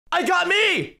I got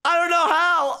me. I don't know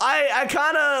how. I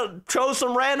kind of chose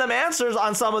some random answers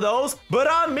on some of those, but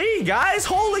I'm me, guys.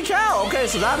 Holy cow. Okay,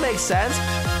 so that makes sense.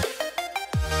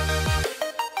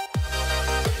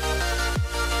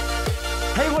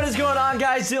 Hey, what is going on,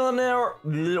 guys? Dylan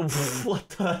here. What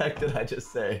the heck did I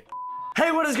just say? Hey,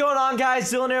 what is going on,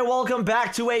 guys? Dylan here. Welcome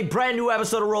back to a brand new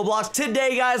episode of Roblox.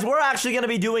 Today, guys, we're actually going to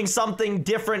be doing something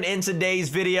different in today's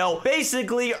video.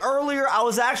 Basically, earlier, I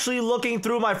was actually looking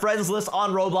through my friends list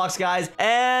on Roblox, guys,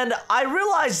 and I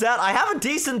realized that I have a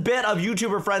decent bit of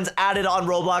YouTuber friends added on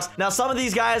Roblox. Now, some of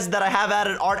these guys that I have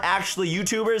added aren't actually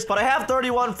YouTubers, but I have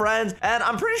 31 friends, and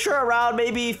I'm pretty sure around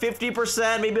maybe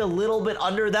 50%, maybe a little bit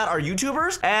under that are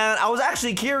YouTubers. And I was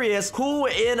actually curious, who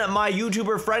in my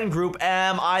YouTuber friend group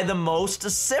am I the most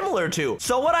similar to?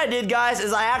 So what I did, guys,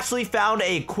 is I actually found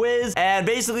a quiz, and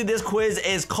basically this quiz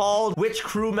is called which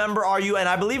crew member are you? And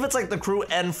I believe it's like the crew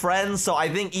and friends, so I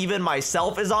think even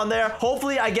myself is on there.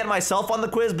 Hopefully I get myself on the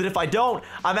quiz, but if I don't,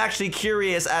 I'm actually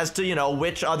curious as to, you know,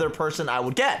 which other person I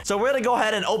would get. So we're gonna go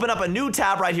ahead and open up a new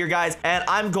tab right here, guys, and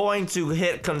I'm going to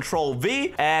hit Control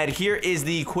V, and here is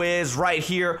the quiz right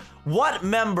here. What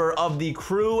member of the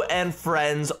crew and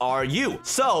friends are you?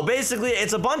 So basically,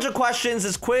 it's a bunch of questions.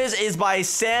 This quiz is by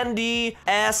Sandy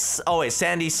S. Oh wait,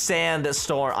 Sandy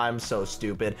Sandstorm. I'm so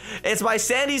stupid. It's by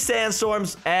Sandy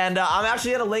Sandstorms, and I'm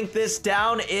actually gonna link this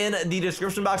down in the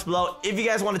description box below if you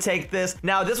guys want to take this.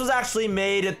 Now, this was actually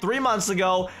made 3 months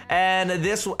ago, and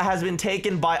this has been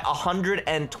taken by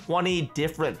 120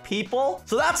 different people.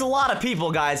 So that's a lot of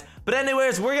people, guys. But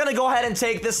anyways, we're gonna go ahead and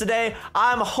take this today.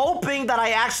 I'm hoping that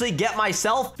I actually get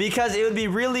myself, because it would be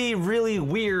really, really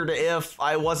weird if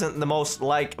I wasn't the most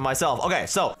like myself. Okay,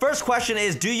 so first question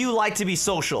is, do you like to be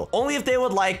social? Only if they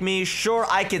would like me. Sure,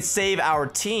 I could save our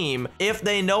team. If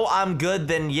they know I'm good,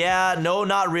 then yeah. No,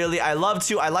 not really. I love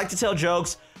to. I like to tell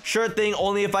jokes. Sure thing,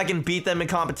 only if I can beat them in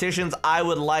competitions. I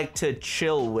would like to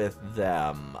chill with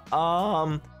them.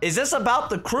 Is this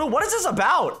about the crew? What is this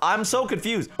about? I'm so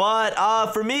confused. But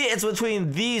for me, it's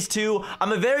between these two.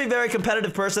 I'm a very, very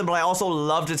competitive person, but I also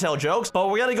love to tell jokes.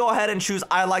 But we're gonna go ahead and choose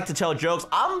I like to tell jokes.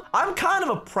 I'm kind of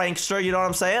a prankster, you know what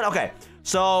I'm saying? Okay,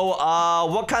 so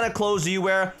what kind of clothes do you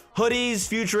wear? Hoodies,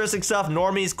 futuristic stuff,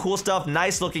 normies, cool stuff,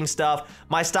 nice looking stuff.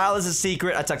 My style is a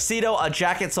secret, a tuxedo, a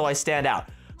jacket, so I stand out.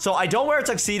 So I don't wear a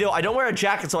tuxedo, I don't wear a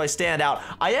jacket, so I stand out.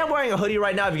 I am wearing a hoodie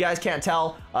right now, if you guys can't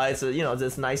tell. It's a, you know,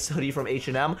 this nice hoodie from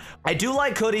H&M. I do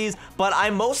like hoodies, but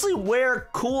I mostly wear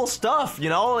cool stuff, you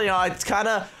know, it's kind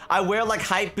of, I wear like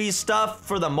hypebeast stuff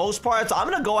for the most part, so I'm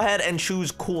gonna go ahead and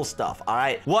choose cool stuff, all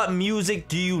right? What music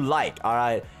do you like, all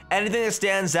right? Anything that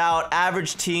stands out,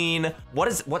 average teen. What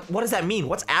does that mean?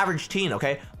 What's average teen,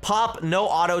 okay? Pop, no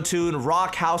auto-tune,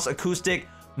 rock, house, acoustic,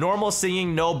 normal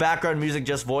singing, no background music,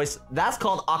 just voice. That's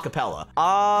called acapella.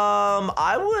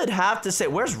 I would have to say,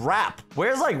 where's rap?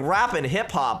 Where's like rap and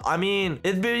hip hop? I mean,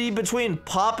 it'd be between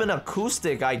pop and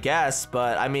acoustic, I guess.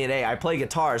 But I mean, hey, I play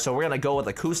guitar, so we're gonna go with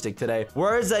acoustic today.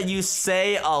 Words that you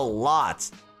say a lot.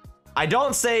 I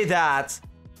don't say that.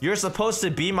 You're supposed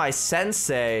to be my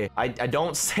sensei. I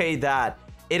don't say that.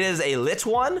 It is a lit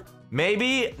one.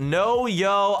 Maybe, no,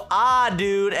 yo, ah,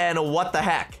 dude, and what the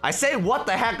heck. I say what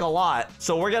the heck a lot,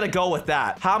 so we're gonna go with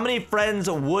that. How many friends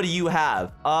would you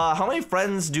have? How many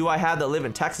friends do I have that live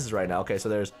in Texas right now? Okay, so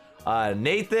there's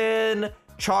Nathan,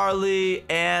 Charlie,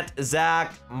 Ant,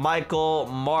 Zach, Michael,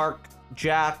 Mark,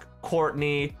 Jack,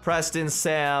 Courtney, Preston,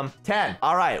 Sam. 10.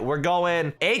 All right, we're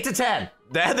going 8 to 10.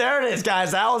 There it is,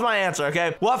 guys. That was my answer,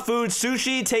 okay? What food?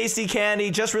 Sushi, tasty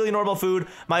candy, just really normal food,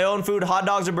 my own food, hot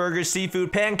dogs or burgers,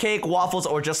 seafood, pancake, waffles,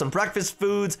 or just some breakfast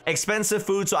foods, expensive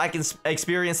food so I can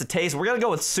experience the taste. We're gonna go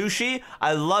with sushi.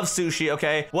 I love sushi,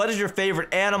 okay? What is your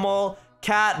favorite animal?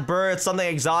 Cat, bird, something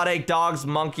exotic, dogs,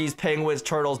 monkeys, penguins,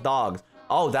 turtles, dogs.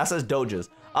 Oh, that says dojas.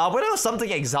 We're gonna go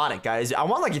something exotic, guys. I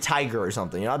want like a tiger or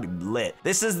something, you know, that'd be lit.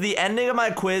 This is the ending of my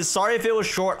quiz. Sorry if it was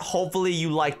short. Hopefully you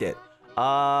liked it.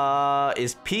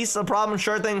 Is peace a problem?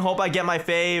 Sure thing. Hope I get my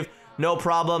fave. No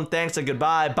problem. Thanks and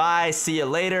goodbye. Bye. See you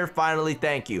later. Finally,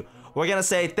 thank you. We're gonna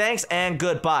say thanks and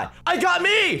goodbye. I got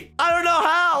me! I don't know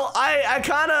how. I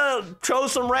kind of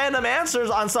chose some random answers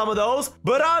on some of those,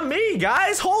 but I'm me,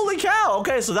 guys. Holy cow.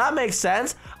 Okay, so that makes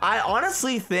sense. I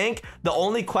honestly think the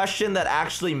only question that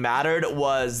actually mattered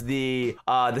was the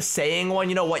saying one,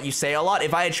 you know, what you say a lot.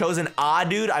 If I had chosen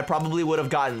dude, I probably would have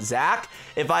gotten Zach.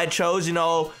 If I chose, you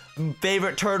know,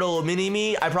 favorite turtle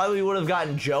mini-me, I probably would have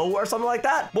gotten Joe or something like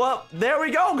that. Well, there we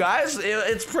go, guys.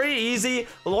 It's pretty easy.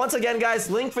 Once again,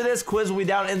 guys, link for this quiz will be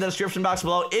down in the description box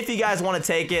below if you guys want to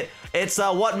take it. It's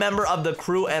what member of the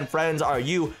crew and friends are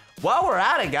you? while we're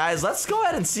at it, guys, let's go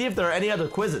ahead and see if there are any other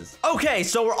quizzes. Okay,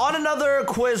 so we're on another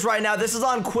quiz right now. This is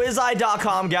on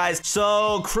quizeye.com, guys.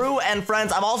 So crew and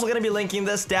friends, I'm also going to be linking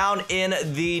this down in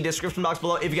the description box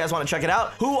below if you guys want to check it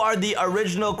out. Who are the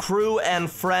original crew and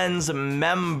friends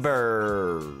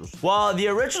members? Well, the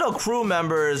original crew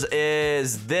members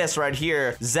is this right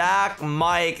here: Zach,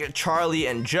 Mike, Charlie,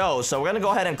 and Joe. So we're going to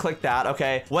go ahead and click that.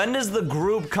 Okay, when does the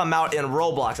group come out in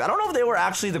Roblox? I don't know if they were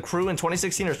actually the crew in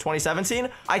 2016 or 2017.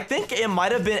 I think it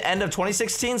might have been end of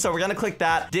 2016, so we're gonna click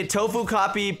that. Did Tofu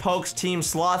copy Poke's Team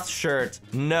Sloth shirt?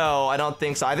 No, I don't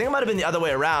think so. I think it might have been the other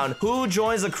way around. Who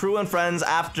joins the crew and friends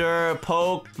after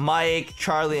Poke, Mike,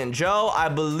 Charlie, and Joe? I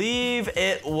believe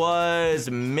it was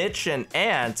Mitch and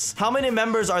Ants. How many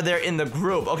members are there in the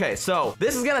group? Okay, so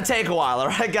this is gonna take a while, all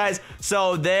right, guys?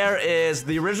 So there is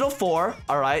the original 4,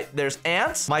 all right? There's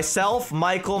Ants, myself,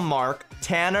 Michael, Mark,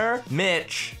 Tanner,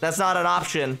 Mitch. That's not an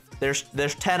option.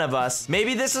 There's 10 of us.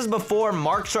 Maybe this is before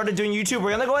Mark started doing YouTube.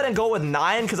 We're gonna go ahead and go with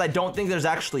 9 because I don't think there's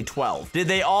actually 12. Did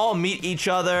they all meet each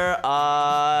other?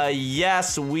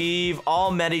 Yes, we've all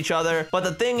met each other. But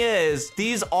the thing is,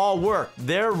 these all work.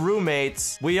 They're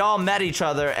roommates. We all met each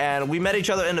other, and we met each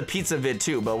other in the pizza vid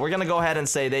too, but we're gonna go ahead and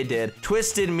say they did.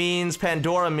 Twisted means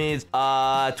Pandora means,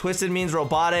 Twisted means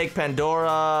robotic,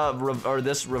 Pandora, or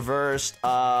this reversed,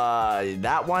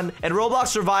 that one. And Roblox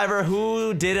Survivor,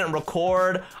 who didn't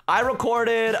record? I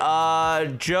recorded,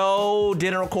 Joe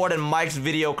didn't record, and Mike's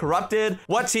video corrupted.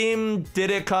 What team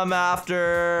did it come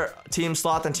after? Team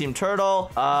Sloth and Team Turtle.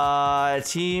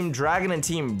 Team Dragon and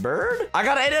Team Bird? I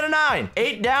got 8 out of 9.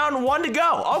 8 down, 1 to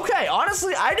go. Okay,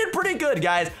 honestly, I did pretty good,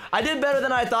 guys. I did better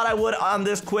than I thought I would on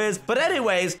this quiz. But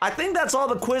anyways, I think that's all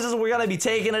the quizzes we're gonna be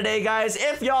taking today, guys.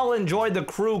 If y'all enjoyed the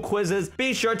crew quizzes,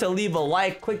 be sure to leave a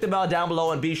like, click the bell down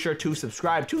below, and be sure to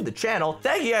subscribe to the channel.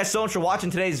 Thank you guys so much for watching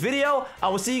today's video. I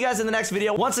will see you guys in the next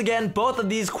video. Once again, both of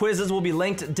these quizzes will be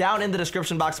linked down in the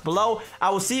description box below. I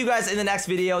will see you guys in the next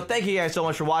video. Thank you guys so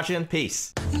much for watching.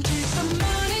 Peace.